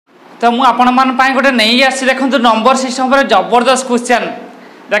तो मुझे आपण मान गोटे नहीं आसी देखो नंबर सिस्टम पर जबरदस्त क्वेश्चन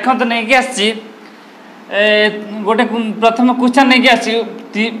देखो नहीं आसी गोटे प्रथम क्वेश्चन नहीं आसी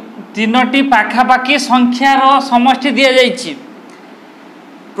तीनोटी पाखापाखि संख्यार समष्टि दि जाइए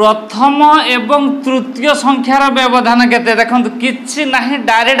प्रथम एवं तृतीय संख्यार व्यवधान केते देखो किसी ना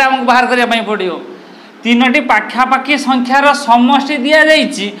डायरेक्ट आमको बाहर करने पड़ो तीनोटी पाखापाखि संख्यार समष्टि दि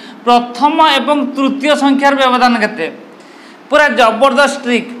जाइए प्रथम एवं तृतीय संख्यार व्यवधान केते पूरा जबरदस्त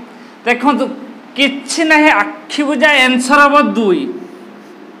ट्रिक देखो किसी ना आखि बुझा एनसर हम 2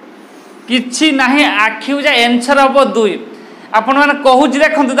 किसी ना आखि बुझा एनसर हम 2 आपण मैंने कहूँ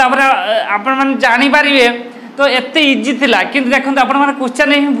देखो आपण मैंने जानीपारे तो एत इजी थिला कि देखो आपण मैंने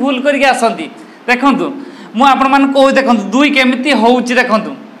क्वेश्चन ही भूल करके आसती देखो मुझे आपण मैंने कहूँ देखो 2 केमी हूँ देखो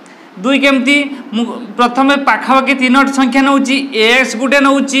 2 केमी प्रथम पाखापाखि 3 संख्या नौ एक्स गुटे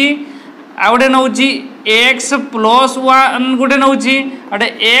नौ आ गए नौ एक्स प्लस 1 गुटे नौ गोटे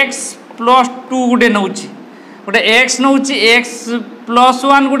एक्स प्लस 2 गुटे नौ गोटे एक्स नौ एक्स प्लस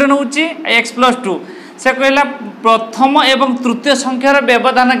 1 गुटे नौ एक्स प्लस 2 से कहला प्रथम एवं तृतीय संख्यार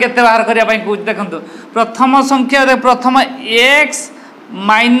व्यवधान केते बाहर करने को देखो प्रथम संख्या प्रथम एक्स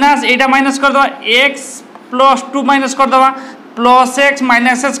माइनस एटा माइनस करदे एक्स प्लस 2 माइनस करदे plus x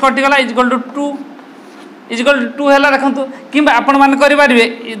minus x कटिगला is equal to 2 है देखो कि आपण मान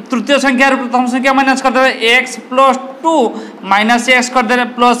करेंगे तृतीय संख्या प्रथम संख्या माइनस करदे एक्स प्लस 2 माइनस एक्स करदे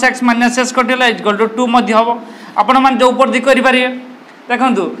plus x minus x कटिगला is equal to 2 हम आपण मान जो ऊपर दी करेंगे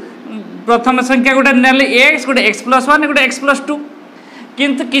देखो प्रथम संख्या गोटे ने एक्स गोटे एक्स प्लस 1 गोटे एक्स प्लस 2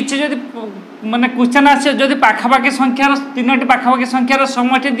 किंतु किसी जदि माने क्वेश्चन आसे जदि पाखापाखि संख्यार 3टी पाखापाखि संख्यार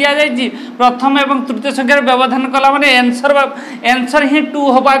समष्टि दि जाइए प्रथम एवं तृतीय संख्यार व्यवधान कला माने एनसर ही 2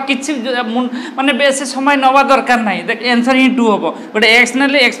 होबा किछि माने बेसी समय नवा दरकार नाही देख एनसर ही 2 होबो गोटे एक्स ने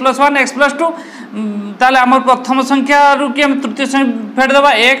एक्स प्लस 1 एक्स प्लस 2 ताले हमर प्रथम संख्या रु कि हम तृतीय संख्या फेड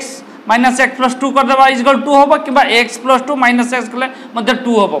देबा एक्स माइनस एक्स प्लस 2 कर देबा इजकल 2 होबो कि एक्स प्लस 2 माइनस एक्स कले मध्य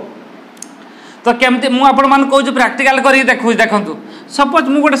 2 होबो तो केमती मुझे आपण मान कहूँ प्राक्टिकल करके देखो देखो सपोज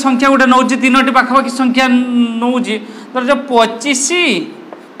मुझे गोटे संख्या गोटे नौ 3टी पाखापाखि संख्या नौ तो जो 25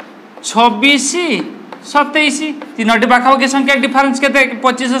 26 27 3टी पाखापाखि संख्या डिफरेन्स के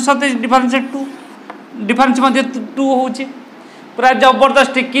 25 27 डिफरेन्स 2 डिफरेन्स मध्य 2 हो पूरा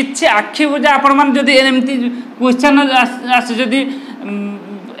जबरदस्त किसी आखि बुझा आपण मैंने जदि एमती क्वेश्चन आस जदि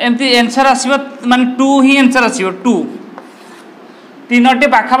एमती एनसर आसो माने 2 ही एनसर आसो 2 3टी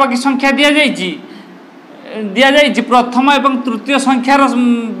पाखापाखि संख्या दि जाइए प्रथम एवं तृतीय संख्यार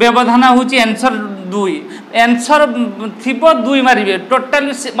व्यवधान हूँ एनसर 2 एनसर थी 2 मारे टोटाल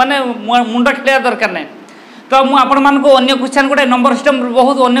माने मुंड खेलिया दरकार नहीं तो मुझे आपण मान अन्य क्वेश्चन गोटे नंबर सिस्टम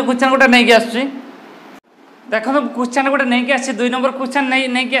बहुत अन्य क्वेश्चन गोटे नहीं आसुची देखो क्वेश्चन गोटे नहीं आसी 2 नंबर क्वेश्चन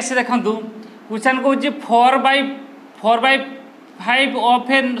नहीं आसी देखो क्वेश्चन कहूँ 4/5 of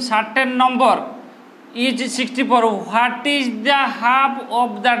a certain number is 64 what is the half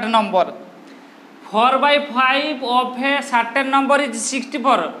of that number 4/5 of a certain number is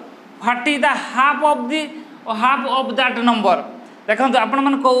 64 what is the half of that number देखो आपण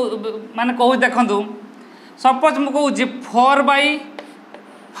माने कहू देखो सपोज मु कहूँ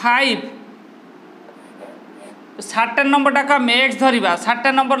 4/5 सर्टेन नंबर टाक आम x धरिबा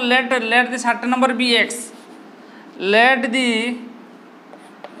certain number let the certain number B x let the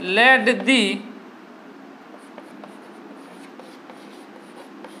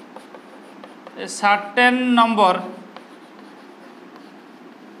certain number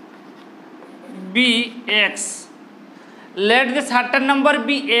be x let the certain number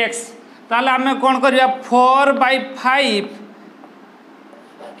be x ताले आमे कौन करिया 4/5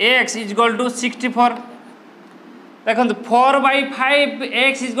 x is equal to 64 देखो 4/5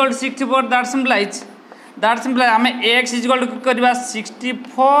 x is equal to 64 that implies आमे x is equal to करिया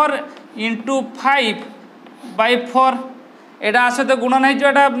 64 into 5/4 एटा आसते गुण नहीं जो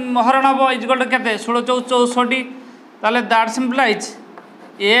एटा हरण हम इजकल टू के 16 64 ताले that simplifies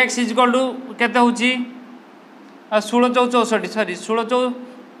x is equal to के 16 64 सॉरी 16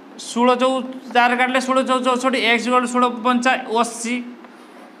 4 काटले 16 64 x is equal to 16 5 80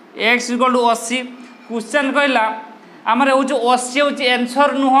 x is equal to 80 question कहला आमर हूँ 80 हूँ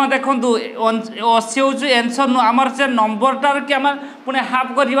एनसर नुह देखूँ 80 हूँ एनसर नुह आमर से नंबरटार कि आम पुणे हाफ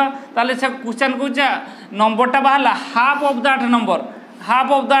करवा ताले से क्वेश्चन कौचे नंबरटा बाहर हाफ ऑफ दैट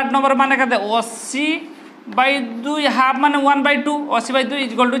नंबर माने कहते 80/2 हाफ माने 1/2 80/2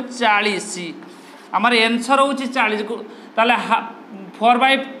 इजकल टू 40 आमर एनसर हूँ 40 ताले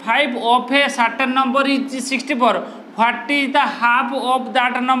 4/5 of a certain number is 64 what is the half of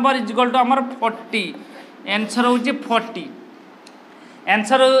that number is equal to आमर 40 आंसर हूँ 40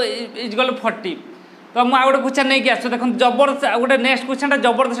 आंसर इजकल 40 तो मुझे गोटे क्वेश्चन नहीं आस देखो जबरदस्त गोटे नेक्स्ट क्वेश्चन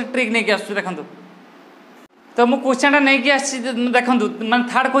जबरदस्त ट्रिक नहीं आस देखो तो मुझे क्वेश्चन नहीं आसी देखो मैं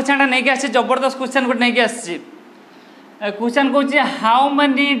थर्ड क्वेश्चन नहीं आसी जबरदस्त क्वेश्चन गोटे नहीं आसी क्वेश्चन कौन how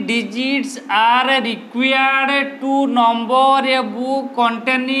many digits are required to number a book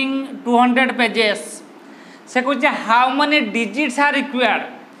containing 200 pages से कौन how many digits are required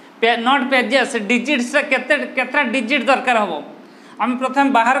not pages digits केतना डिजिट दरकार हम आम प्रथम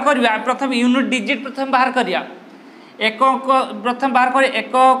बाहर करवा प्रथम यूनिट डिजिट प्रथम बाहर करिया एक अंक प्रथम बाहर कर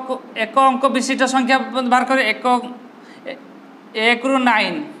एक अंक विशिष्ट संख्या बाहर कर एक रु 9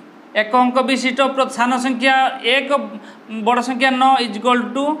 एक अंक विशिष्ट सान संख्या एक बड़ संख्या 9 इजक्वल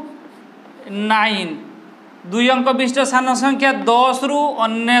टू 9 दुई अंक विशिष्ट सान संख्या 10 रु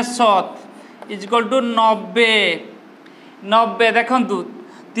 99 इजक्वल टू 90 देखु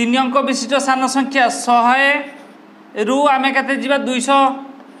तीन अंक विशिष्ट सान संख्या 100 रु आम के 200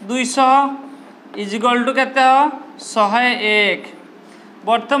 इजक्वल टू के 101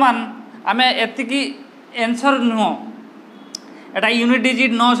 बर्तमान आम एतिकी आंसर नुह एटा यूनिट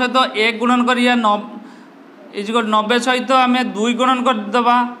डिजिट 9 सहित 1 गुणन करिया 9 90 सहित आम 2 गुणन करदे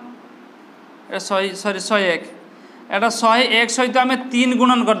सॉरी 101 एटा 101 सहित आम 3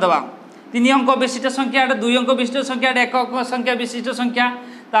 गुणन करदे 3 अंक विशिष्ट संख्या 2 अंक विशिष्ट संख्या 1 अंक संख्या विशिष्ट संख्या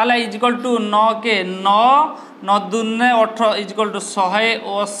ताला इजक्वल टू 9 के 9 9 दूने 18 इजक्वल टू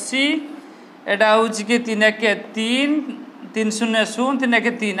 180 एटा हूँ कि 3 के 3 3 0 0 3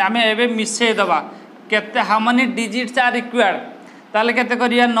 के 3 आम ए मिसई दबा केते how many digits are required ताले केते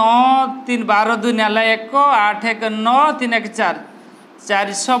करिया 9 3 12 2 नाला 1 8 1 9 3 1 4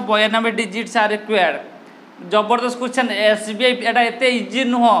 492 डिजिट्स आर रिक्वायर्ड जबरदस्त क्वेश्चन एसबीआई एटा एते इजी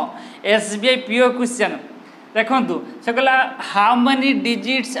नुह एसबीआई पीओ क्वेश्चन देखु से कहला how many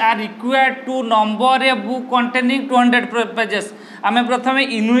digits are required to number a book containing 200 pages आम प्रथम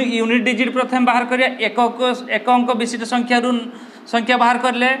यूनिट डिजिट प्रथम बाहर करिया एक अंक विशिष्ट संख्या बाहर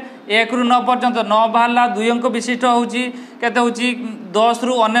करले 1 रु 9 पर्यंत 9 बाहरला 2 अंक विशिष्ट होची केते होची 10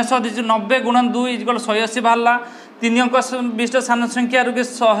 रु 99 90 गुणन 2 इजकल 180 बाहरला 3 अंक विशिष्ट सान संख्या रु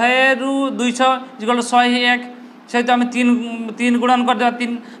 100 रु 200 इजकल 101 सहित आम 3 गुणन कर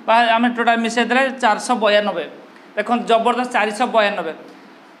 3 आम टोटाल मिसई दे 492 देखो जबरदस्त 492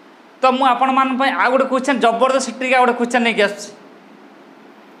 तो मुझे आपण मान आ गोटे क्वेश्चन जबरदस्त ट्रिक आ गोटे क्वेश्चन नहीं आस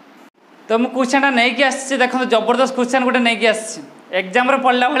तो मुझे क्वेश्चन नहीं आसी देखो जबरदस्त क्वेश्चन गोटे नहीं आसी एग्जाम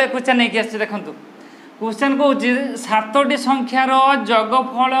पढ़ला भाई क्वेश्चन नहीं आसी देखो क्वेश्चन कौन 7टी संख्यार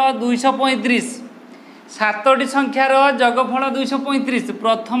जगफल 235 7टी संख्यार जगफल 235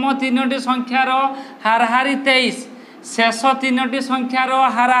 प्रथम 3टी संख्यार हाराहारी 23 शेष 3टी संख्यार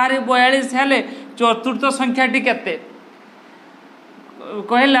हाराहारी 42 हेले चतुर्थ संख्याटी केते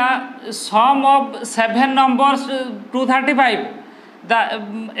कहला सम of 7 numbers 235 the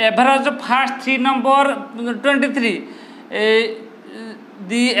average of first 3 number 23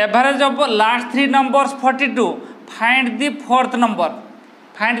 the average of last 3 numbers 42 find the fourth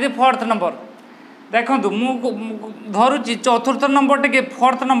number देखो मु धरुची चतुर्थ नंबर टे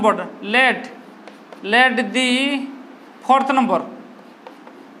fourth number let the fourth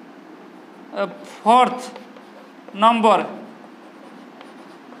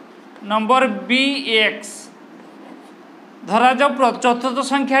number B x धरा जाओ चतुर्थ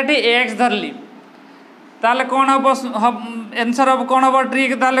संख्याटी एक्स धरली ताले कौन हम आंसर हम कौन हम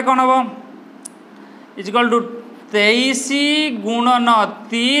ट्रिक ताले कौन हम इजकल टू 23 गुणन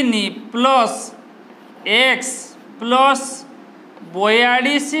 3 प्लस एक्स प्लस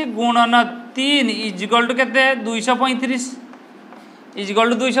 42 गुणन 3 इजकल टू केते 235 इजकल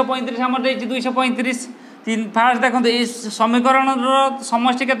टू 235 हमर देछि 235 तीन फास्ट देखो ये समीकरण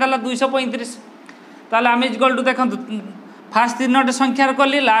समष्टि केते 235 ताले आम इजकल टू देखो फास्ट 3टी संख्यार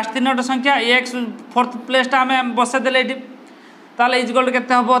कली लास्ट 3टी संख्या एक्स फोर्थ प्लेसटा आम बसईदे ये ताले इजकल टू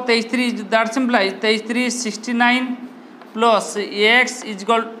केते हम 23 that simplifies 23 69 plus x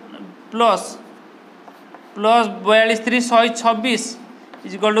is equal plus 42 3 126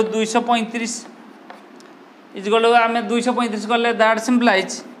 is equal to 235 is equal to आम 235 कले दैट सिंप्लाइज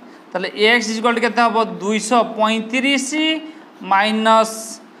ताले एक्स इजकल टू केते हम 235 माइनस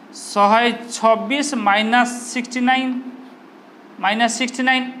 126 माइनस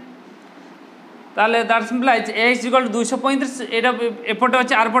 69 ताले दैट सिंप्लाइज एक्स इक्वल 235 एटा एपटे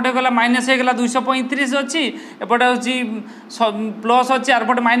अच्छे आरपटे गला माइनस होगा 235 अच्छी एपटे हूँ प्लस अच्छी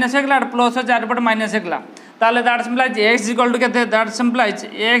आरपटे माइनस होगा प्लस अच्छे आरपटे माइनस होगा ताले that simplifies x equal to के that simplifies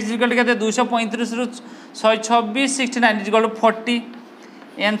x equal to के 235 रु 126 69 इक्वल टू 40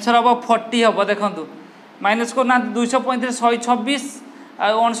 आंसर हम 40 हम देखो माइनस करना 235 126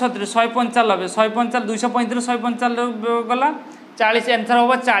 69 195 235 195 गला 40 आंसर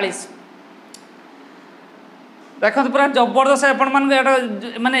हम 40 देखो पूरा जबरदस्त आपण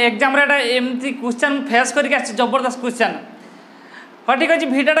माने एग्जाम रे एमती क्वेश्चन फेस करके जबरदस्त क्वेश्चन। हाँ ठीक अच्छे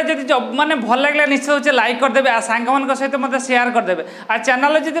भिडियोटा जब मैंने भल लगे निश्चय हूँ लाइक करदे आ सांग सहित मतलब शेयर करदे आ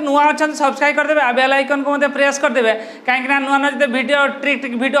चैनल जब नुआ अच्छा सब्सक्राइब करदे आ बेल आइकन को मतलब प्रेस करदे कहीं नुआ नुआ जो भिडियो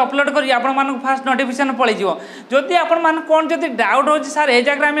ट्रिक भिडियो अपलोड करी आपण फास्ट नोटिफिकेशन पलैज जदि आपण कौन जब डाउट हो सार ये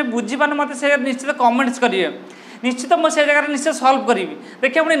जगह आम बुझीपार मत से निश्चित कमेंट्स करेंगे निश्चित मुझे जगह निश्चय सल्व करी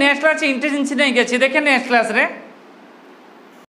देखिए पुणी नेक्स्ट क्लास इंटेलिजेंस नहीं अच्छी देखिए नेक्स्ट क्लास रे